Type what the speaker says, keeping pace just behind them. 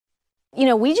You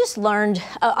know, we just learned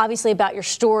obviously about your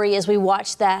story as we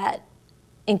watched that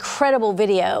incredible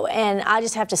video, and I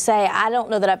just have to say, I don't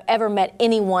know that I've ever met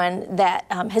anyone that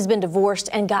has been divorced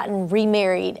and gotten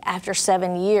remarried after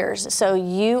 7 years. So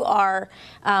you are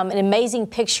an amazing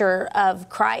picture of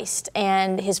Christ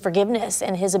and his forgiveness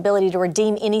and his ability to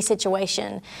redeem any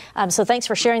situation. So thanks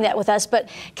for sharing that with us. But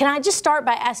can I just start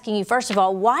by asking you, first of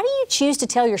all, why do you choose to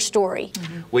tell your story?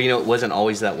 Well, you know, it wasn't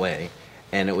always that way.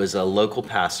 And it was a local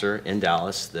pastor in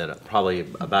Dallas that probably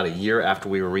about a year after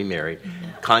we were remarried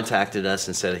contacted us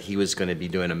and said he was going to be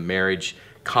doing a marriage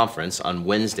conference on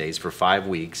Wednesdays for 5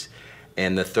 weeks.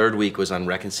 And the third week was on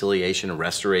reconciliation and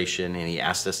restoration, and he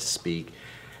asked us to speak.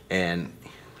 And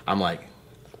I'm like,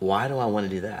 why do I want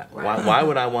to do that? Right. Why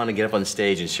would I want to get up on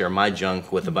stage and share my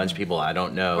junk with a bunch of people I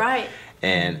don't know? Right.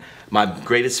 And my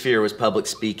greatest fear was public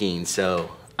speaking,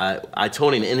 so I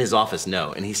told him in his office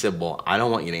no, and he said, well, I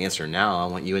don't want you to answer now. I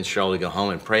want you and Cheryl to go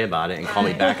home and pray about it and call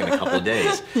me back in a couple of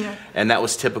days. Yeah. And that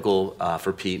was typical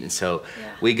for Pete. And so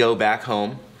we go back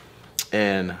home,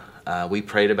 and we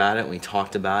prayed about it, and we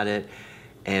talked about it,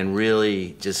 and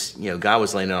really just, you know, God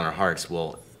was laying it on our hearts.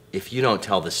 Well, if you don't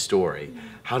tell the story,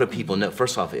 how do people know?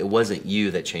 First off, it wasn't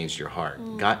you that changed your heart.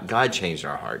 God changed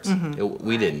our hearts.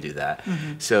 We didn't do that.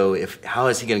 So how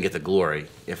is he going to get the glory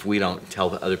if we don't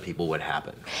tell other people what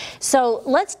happened? So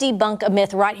let's debunk a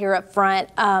myth right here up front.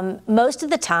 Most of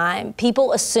the time,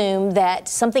 people assume that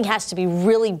something has to be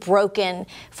really broken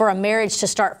for a marriage to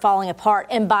start falling apart.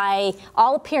 And by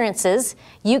all appearances,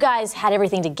 you guys had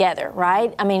everything together,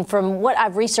 right? I mean, from what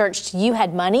I've researched, you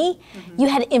had money, you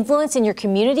had influence in your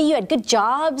community, you had good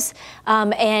jobs,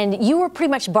 and you were pretty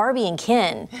much Barbie and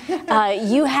Ken.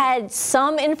 You had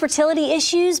some infertility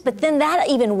issues, but then that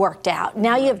even worked out.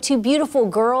 Now you have two beautiful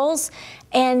girls,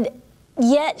 and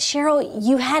yet, Cheryl,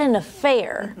 you had an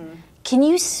affair. Can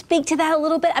you speak to that a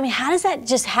little bit? I mean, how does that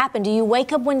just happen? Do you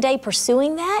wake up one day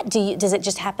pursuing that? Does it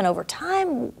just happen over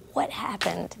time? What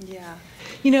happened? Yeah.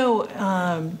 You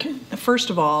know, first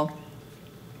of all,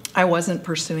 I wasn't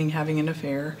pursuing having an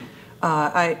affair.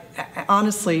 I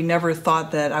honestly never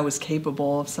thought that I was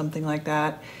capable of something like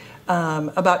that.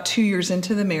 About 2 years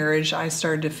into the marriage, I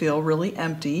started to feel really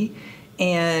empty,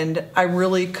 and I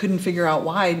really couldn't figure out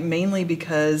why, mainly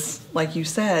because, like you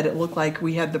said, it looked like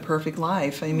we had the perfect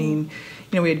life. I mean,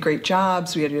 you know, we had great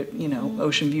jobs, we had a, you know,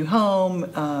 ocean view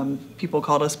home, people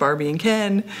called us Barbie and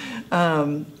Ken,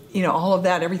 you know, all of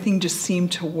that, everything just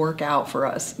seemed to work out for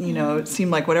us. You know, it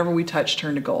seemed like whatever we touched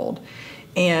turned to gold.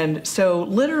 And so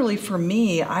literally for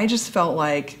me, I just felt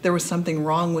like there was something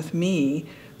wrong with me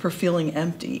for feeling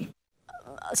empty.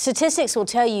 Statistics will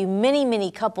tell you many, many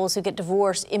couples who get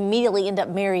divorced immediately end up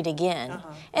married again.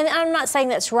 And I'm not saying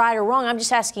that's right or wrong. I'm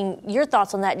just asking your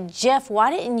thoughts on that. Jeff,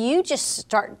 why didn't you just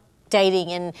start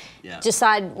dating and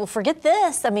decide, well, forget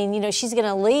this. I mean, you know, she's going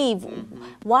to leave.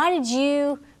 Why did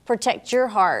you protect your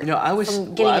heart? You know, I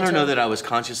don't know that I was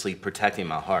consciously protecting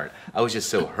my heart. I was just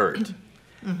so hurt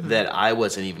that I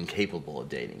wasn't even capable of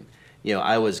dating. You know,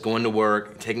 I was going to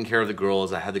work, taking care of the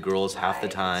girls. I had the girls half the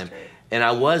time. And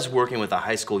I was working with the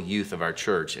high school youth of our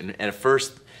church. And at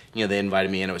first, you know, they invited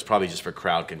me in. It was probably just for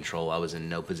crowd control. I was in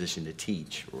no position to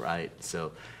teach, right?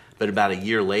 So, but about a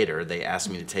year later, they asked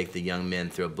me to take the young men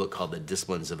through a book called The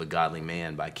Disciplines of a Godly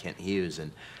Man by Kent Hughes.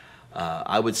 And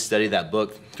I would study that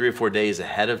book 3 or 4 days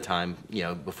ahead of time, you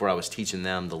know, before I was teaching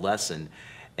them the lesson.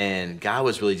 And God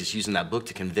was really just using that book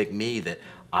to convict me that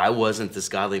I wasn't this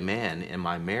godly man in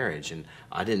my marriage, and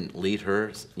I didn't lead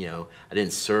her, you know, I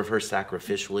didn't serve her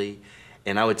sacrificially.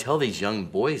 And I would tell these young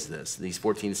boys this, these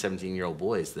 14, 17-year-old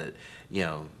boys, that, you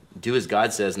know, do as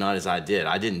God says, not as I did.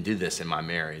 I didn't do this in my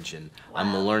marriage, and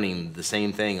I'm learning the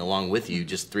same thing along with you,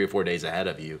 just 3 or 4 days ahead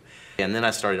of you. And then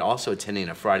I started also attending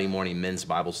a Friday morning men's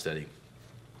Bible study.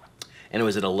 And it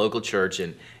was at a local church,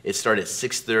 and it started at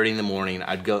 6:30 in the morning.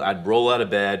 I'd roll out of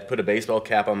bed, put a baseball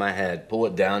cap on my head, pull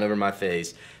it down over my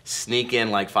face, sneak in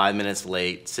like 5 minutes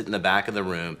late, sit in the back of the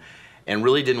room, and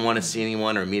really didn't want to see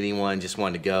anyone or meet anyone, just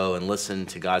wanted to go and listen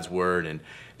to God's word. And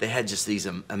they had just these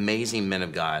amazing men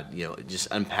of God, you know, just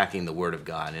unpacking the word of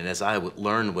God. And as I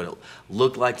learned what it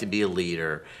looked like to be a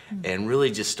leader, and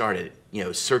really just started, you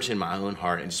know, searching my own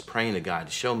heart and just praying to God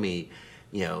to show me,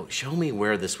 you know, show me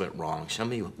where this went wrong. Show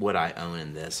me what I own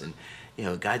in this. And, you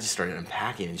know, God just started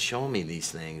unpacking and showing me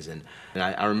these things. And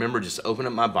I remember just opening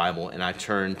up my Bible, and I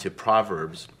turned to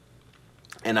Proverbs,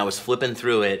 and I was flipping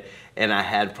through it, and I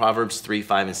had Proverbs 3,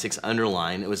 5, and 6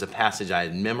 underlined. It was a passage I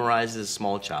had memorized as a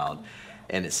small child,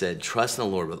 and it said, trust in the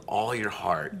Lord with all your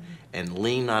heart, and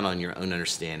lean not on your own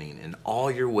understanding. In all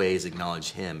your ways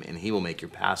acknowledge him, and he will make your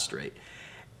path straight.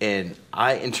 And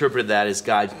I interpreted that as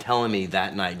God telling me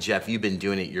that night, Jeff, you've been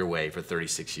doing it your way for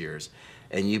 36 years,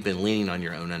 and you've been leaning on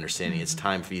your own understanding. It's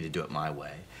time for you to do it my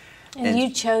way. And you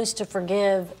chose to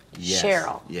forgive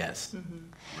Cheryl. Yes.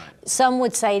 Right. Some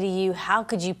would say to you, how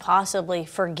could you possibly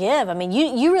forgive? I mean,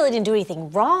 you really didn't do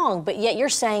anything wrong, but yet you're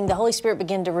saying the Holy Spirit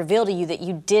began to reveal to you that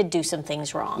you did do some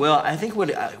things wrong. Well, I think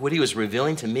what he was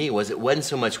revealing to me was it wasn't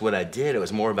so much what I did, it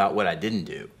was more about what I didn't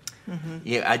do.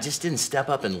 I just didn't step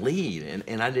up and lead,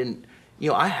 and I didn't,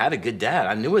 I had a good dad.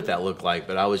 I knew what that looked like,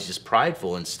 but I was just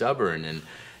prideful and stubborn and,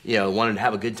 wanted to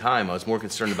have a good time. I was more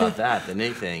concerned about that than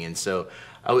anything, and so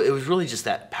it was really just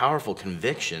that powerful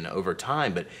conviction over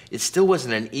time, but it still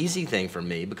wasn't an easy thing for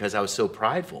me because I was so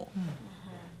prideful.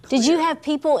 Did you have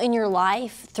people in your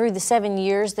life through the 7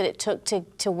 years that it took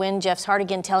to win Jeff's heart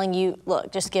again telling you,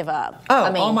 look, just give up?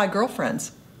 Oh, all my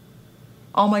girlfriends.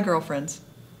 All my girlfriends.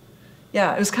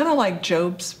 Yeah, it was kind of like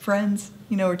Job's friends,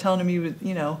 were telling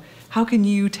him, how can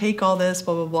you take all this,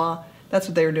 blah, blah, blah. That's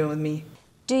what they were doing with me.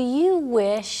 Do you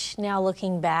wish, now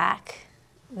looking back,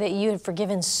 that you had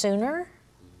forgiven sooner?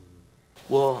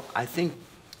 Well, I think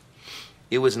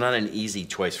it was not an easy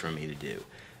choice for me to do,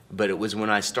 but it was when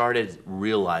I started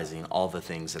realizing all the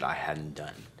things that I hadn't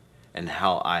done and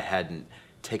how I hadn't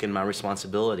taken my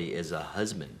responsibility as a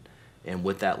husband and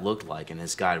what that looked like, and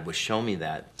as God was showing me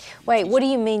that. Wait, what do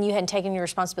you mean you hadn't taken your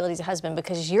responsibility as a husband?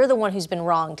 Because you're the one who's been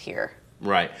wronged here.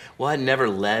 Right. Well, I never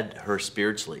led her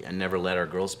spiritually. I never led our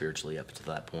girls spiritually up to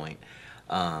that point.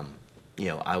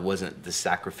 I wasn't the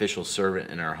sacrificial servant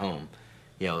in our home.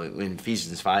 In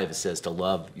Ephesians 5, it says to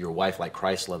love your wife like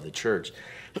Christ loved the church.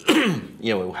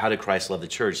 How did Christ love the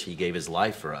church? He gave his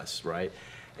life for us, right?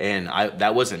 And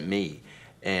that wasn't me.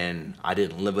 And I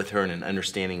didn't live with her in an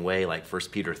understanding way like 1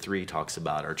 Peter 3 talks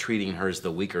about, or treating her as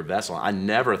the weaker vessel. I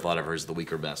never thought of her as the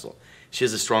weaker vessel. She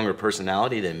has a stronger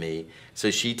personality than me,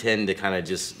 so she tended to kind of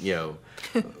just,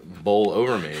 bowl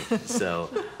over me.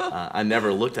 So I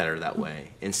never looked at her that way.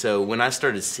 And so when I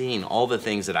started seeing all the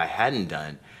things that I hadn't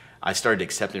done, I started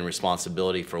accepting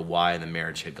responsibility for why the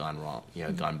marriage had gone wrong,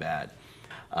 gone bad.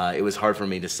 It was hard for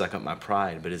me to suck up my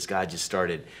pride, but as God just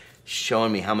started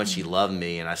showing me how much he loved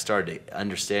me, and I started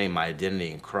understanding my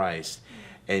identity in Christ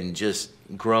and just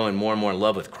growing more and more in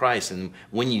love with Christ. And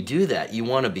when you do that, you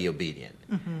want to be obedient.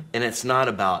 And it's not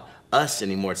about us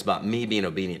anymore, it's about me being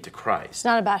obedient to Christ. It's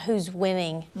not about who's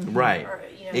winning. Right,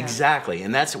 exactly.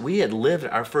 And we had lived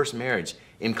our first marriage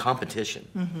in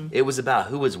competition. It was about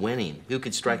who was winning, who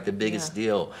could strike the biggest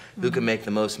deal, who could make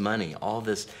the most money, all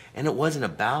this. And it wasn't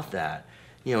about that.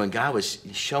 And God was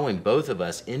showing both of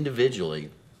us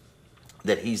individually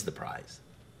that he's the prize.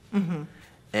 And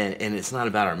it's not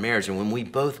about our marriage. And when we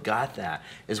both got that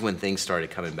is when things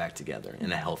started coming back together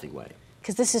in a healthy way.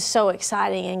 Because this is so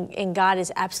exciting, and God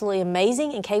is absolutely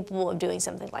amazing and capable of doing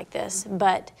something like this.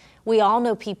 But we all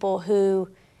know people who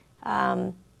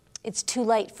it's too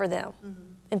late for them.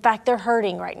 In fact, they're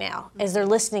hurting right now as they're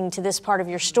listening to this part of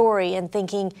your story and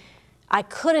thinking, I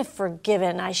could have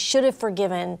forgiven, I should have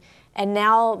forgiven, and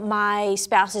now my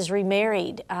spouse is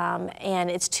remarried,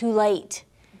 and it's too late.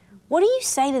 What do you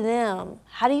say to them?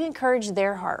 How do you encourage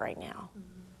their heart right now?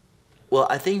 Well,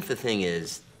 I think the thing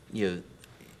is,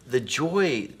 the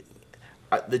joy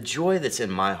that's in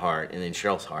my heart and in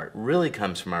Cheryl's heart really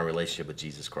comes from our relationship with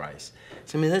Jesus Christ.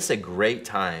 So, that's a great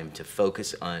time to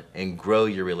focus on and grow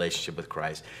your relationship with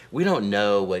Christ. We don't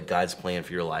know what God's plan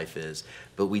for your life is,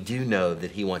 but we do know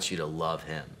that he wants you to love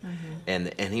him.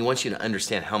 And he wants you to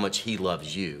understand how much he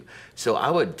loves you. So I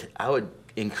would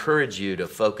encourage you to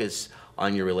focus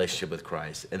on your relationship with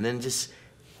Christ and then just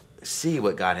see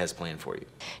what God has planned for you.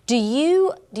 Do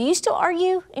you still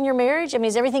argue in your marriage?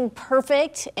 Is everything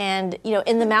perfect and,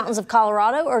 in the mountains of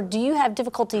Colorado, or do you have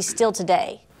difficulties still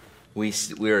today?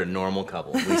 We're a normal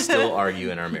couple. We still argue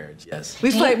in our marriage, yes. We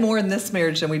fight more in this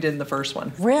marriage than we did in the first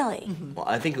one. Really? Well,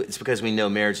 I think it's because we know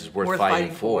marriage is worth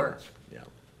fighting for.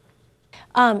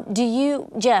 Do you,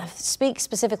 Jeff, speak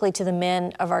specifically to the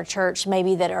men of our church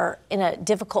maybe that are in a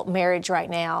difficult marriage right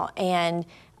now, and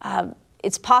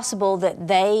it's possible that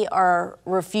they are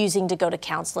refusing to go to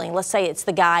counseling. Let's say it's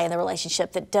the guy in the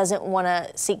relationship that doesn't want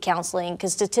to seek counseling,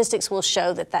 because statistics will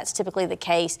show that that's typically the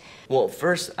case. Well,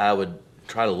 first I would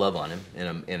try to love on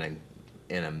him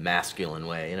in a masculine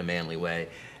way, in a manly way,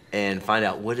 and find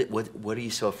out what are you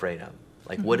so afraid of?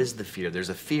 Like, what is the fear? There's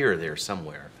a fear there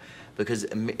somewhere, because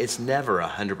it's never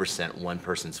 100% one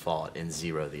person's fault and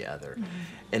zero the other.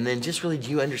 And then just really, do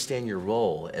you understand your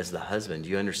role as the husband? Do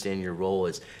you understand your role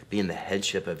as being the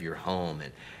headship of your home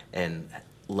and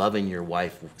loving your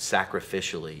wife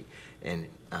sacrificially and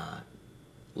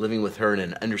living with her in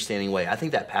an understanding way. I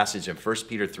think that passage in 1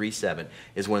 Peter 3:7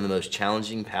 is one of the most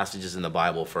challenging passages in the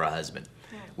Bible for a husband.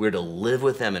 We're to live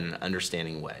with them in an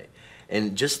understanding way.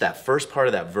 And just that first part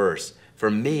of that verse, for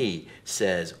me,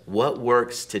 says what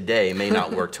works today may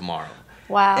not work tomorrow.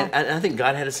 Wow. And I think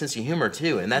God had a sense of humor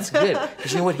too, and that's good.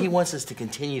 Because you know what? He wants us to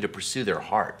continue to pursue their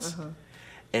hearts.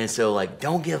 And so, like,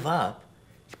 don't give up.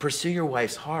 Pursue your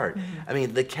wife's heart. I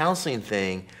mean, the counseling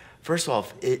thing, first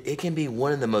off, it can be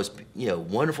one of the most,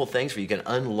 wonderful things for you. You can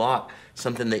unlock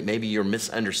something that maybe you're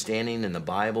misunderstanding in the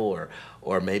Bible,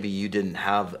 or maybe you didn't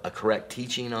have a correct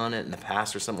teaching on it in the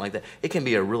past or something like that. It can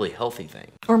be a really healthy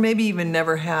thing. Or maybe even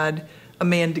never had a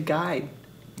man to guide.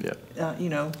 Yeah.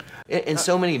 And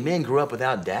so many men grew up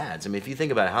without dads. I mean, if you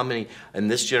think about how many in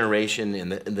this generation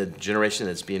and the generation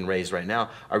that's being raised right now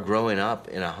are growing up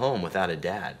in a home without a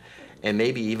dad. And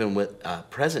maybe even with a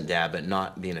present dad, but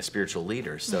not being a spiritual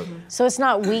leader. So it's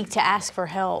not weak to ask for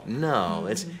help. No,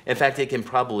 in fact, it can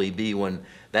probably be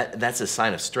that's a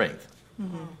sign of strength.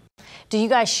 Do you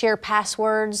guys share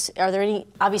passwords? Are there any,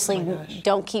 obviously,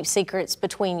 don't keep secrets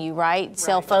between you, right?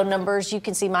 Cell phone numbers, you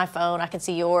can see my phone, I can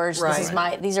see yours.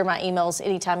 Right. These are my emails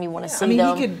anytime you want to see them.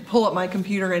 I mean, he could pull up my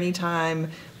computer anytime.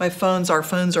 Our phones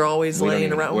are always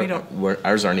laying around.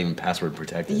 Ours aren't even password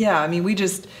protected. Yeah, I mean,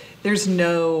 there's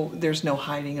no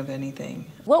hiding of anything.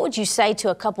 What would you say to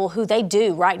a couple who they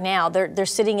do right now? They're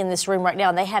sitting in this room right now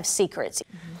and they have secrets.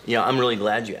 I'm really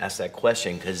glad you asked that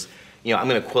question because, I'm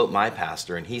going to quote my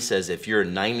pastor, and he says, if you're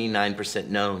 99%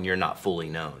 known, you're not fully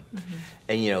known.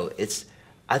 And,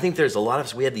 I think there's a lot of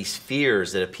us, we have these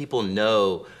fears that if people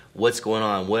know what's going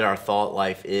on, what our thought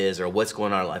life is, or what's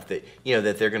going on in our life, that,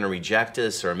 that they're going to reject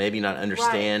us or maybe not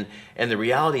understand. Right. And the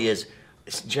reality is,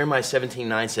 Jeremiah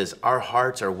 17:9 says, our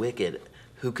hearts are wicked,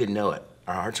 who could know it?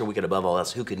 Our hearts are wicked above all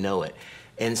else, who could know it?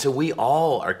 And so we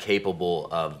all are capable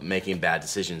of making bad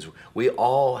decisions. We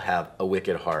all have a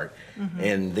wicked heart.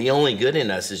 And the only good in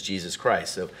us is Jesus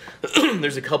Christ. So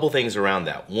there's a couple things around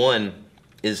that. One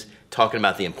is talking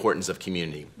about the importance of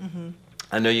community.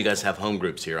 I know you guys have home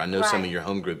groups here. I know some of your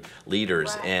home group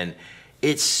leaders. And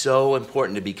it's so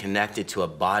important to be connected to a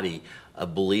body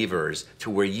of believers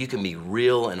to where you can be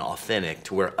real and authentic,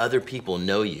 to where other people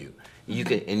know you. You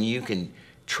can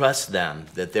trust them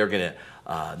that they're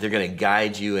gonna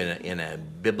guide you in a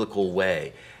biblical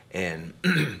way. And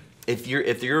if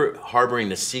you're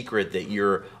harboring a secret that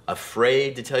you're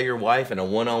afraid to tell your wife in a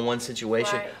one-on-one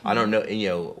situation, I don't know.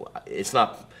 It's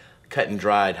not cut and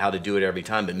dried how to do it every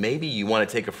time, but maybe you want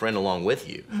to take a friend along with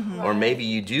you, or maybe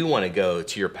you do want to go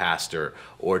to your pastor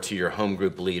or to your home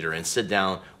group leader and sit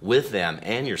down with them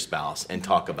and your spouse and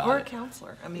talk about it. Or a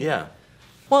counselor. I mean, yeah.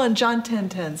 Well, and John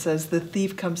 10:10 says, the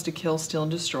thief comes to kill, steal,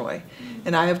 and destroy.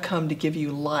 And I have come to give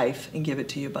you life and give it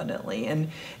to you abundantly. And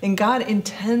God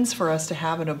intends for us to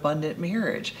have an abundant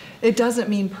marriage. It doesn't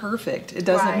mean perfect. It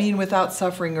doesn't mean without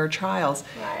suffering or trials.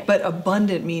 But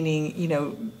abundant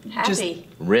meaning, happy. Just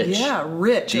rich. Yeah,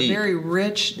 rich. Deep. A very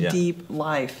rich, deep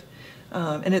life.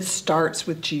 And it starts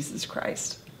with Jesus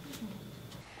Christ.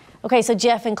 Okay, so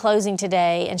Jeff, in closing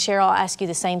today, and Cheryl, I'll ask you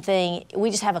the same thing.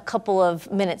 We just have a couple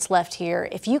of minutes left here.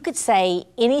 If you could say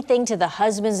anything to the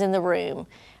husbands in the room,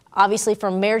 obviously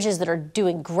from marriages that are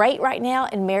doing great right now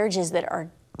and marriages that are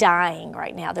dying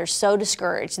right now. They're so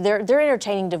discouraged. They're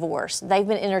entertaining divorce. They've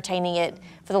been entertaining it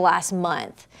for the last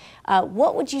month.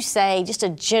 What would you say, just a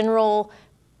general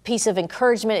piece of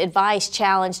encouragement, advice,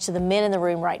 challenge to the men in the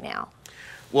room right now?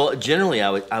 Well, generally,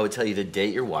 I would tell you to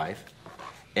date your wife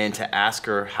and to ask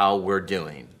her how we're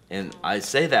doing. And I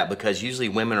say that because usually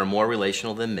women are more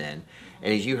relational than men.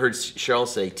 And as you heard Cheryl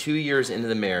say, 2 years into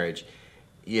the marriage,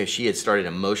 she had started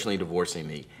emotionally divorcing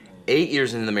me. 8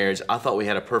 years into the marriage, I thought we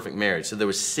had a perfect marriage. So there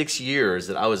was 6 years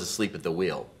that I was asleep at the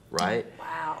wheel, right?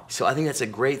 Wow. So I think that's a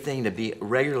great thing to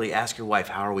regularly ask your wife,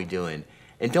 how are we doing?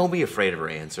 And don't be afraid of her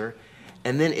answer.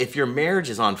 And then if your marriage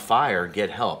is on fire, get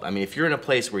help. I mean, if you're in a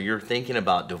place where you're thinking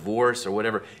about divorce or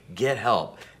whatever, get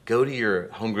help. Go to your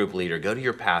home group leader, go to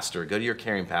your pastor, go to your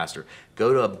caring pastor,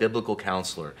 go to a biblical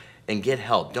counselor, and get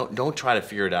help. Don't try to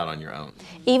figure it out on your own.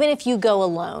 Even if you go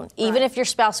alone, even if your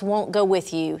spouse won't go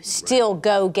with you, still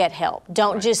go get help.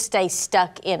 Don't just stay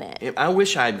stuck in it. I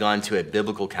wish I had gone to a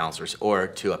biblical counselor or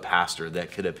to a pastor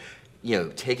that could have,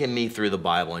 taken me through the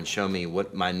Bible and shown me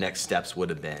what my next steps would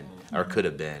have been or could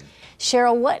have been.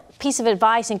 Cheryl, what piece of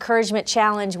advice, encouragement,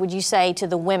 challenge would you say to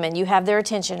the women? You have their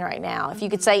attention right now. If you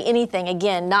could say anything,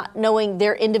 again, not knowing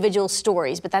their individual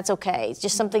stories, but that's okay. It's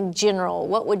just something general.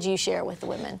 What would you share with the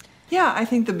women? Yeah, I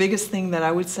think the biggest thing that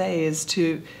I would say is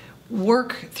to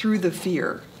work through the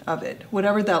fear of it,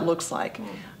 whatever that looks like.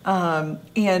 And,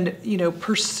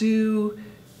 pursue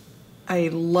a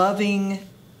loving,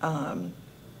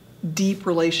 deep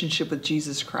relationship with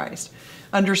Jesus Christ,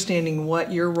 understanding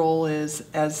what your role is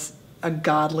as a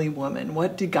godly woman.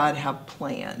 What did God have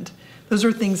planned? Those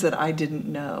are things that I didn't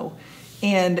know.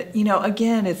 And, you know,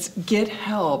 again, it's get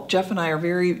help. Jeff and I are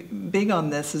very big on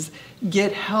this, is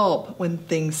get help when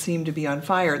things seem to be on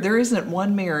fire. There isn't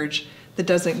one marriage that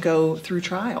doesn't go through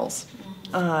trials.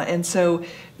 And so,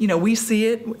 you know, we see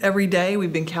it every day.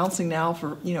 We've been counseling now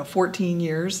for, 14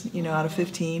 years, out of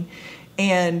 15.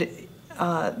 And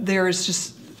every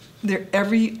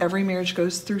marriage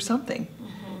goes through something.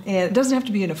 And it doesn't have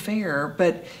to be an affair,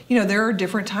 but, there are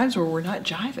different times where we're not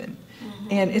jiving.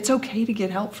 And it's okay to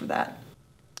get help for that.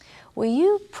 Will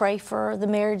you pray for the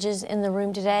marriages in the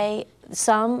room today?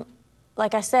 Some,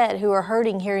 like I said, who are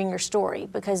hurting hearing your story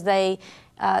because they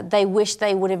wish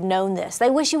they would have known this. They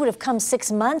wish you would have come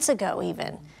 6 months ago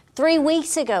even, 3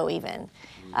 weeks ago even.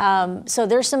 So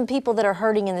there's some people that are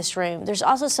hurting in this room. There's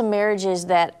also some marriages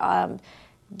that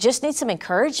just need some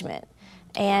encouragement.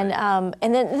 And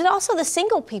then also the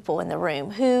single people in the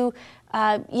room who,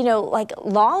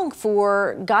 long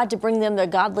for God to bring them their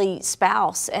godly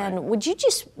spouse. And would you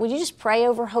just pray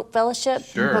over Hope Fellowship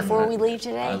before we leave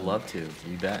today? I'd love to.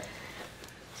 You bet.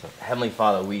 So, Heavenly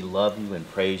Father, we love you and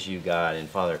praise you, God. And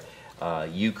Father,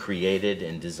 you created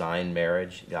and designed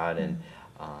marriage, God, and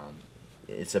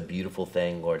it's a beautiful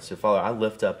thing, Lord. So, Father, I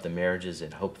lift up the marriages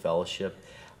at Hope Fellowship,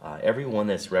 everyone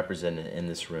that's represented in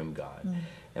this room, God.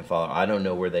 And Father, I don't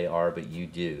know where they are, but you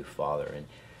do, Father. And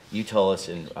you tell us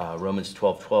in Romans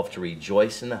 12:12 to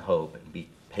rejoice in the hope and be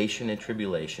patient in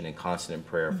tribulation and constant in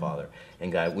prayer, Father.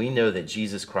 And God, we know that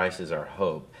Jesus Christ is our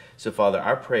hope. So, Father,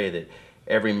 I pray that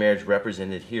every marriage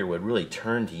represented here would really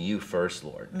turn to you first,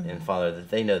 Lord. And Father, that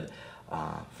they know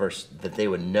first, that they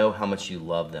would know how much you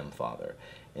love them, Father.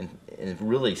 And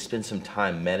really spend some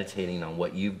time meditating on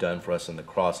what you've done for us on the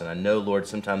cross. And I know, Lord,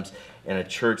 sometimes in a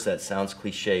church that sounds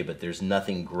cliche, but there's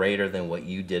nothing greater than what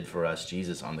you did for us,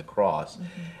 Jesus, on the cross.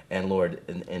 And Lord,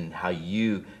 and how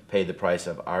you paid the price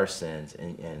of our sins,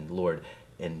 and Lord,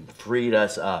 and freed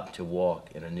us up to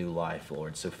walk in a new life,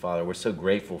 Lord. So, Father, we're so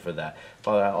grateful for that.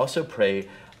 Father, I also pray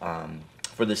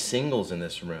for the singles in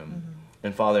this room.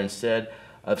 And Father, instead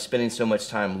of spending so much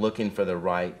time looking for the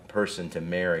right person to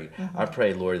marry, I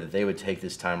pray, Lord, that they would take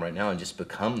this time right now and just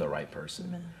become the right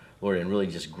person, Lord, and really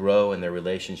just grow in their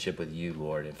relationship with you,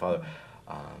 Lord. And Father,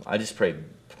 I just pray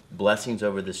blessings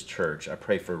over this church. I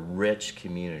pray for rich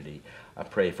community. I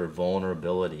pray for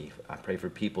vulnerability. I pray for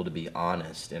people to be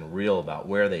honest and real about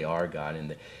where they are, God, and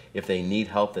that if they need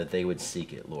help, that they would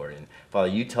seek it, Lord. And Father,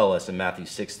 you tell us in Matthew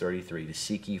 6:33 to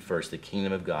seek ye first the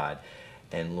kingdom of God.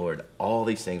 And Lord, all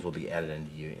these things will be added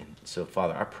unto you. And so,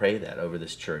 Father, I pray that over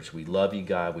this church. We love you,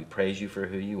 God. We praise you for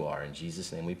who you are. In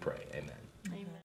Jesus' name we pray. Amen.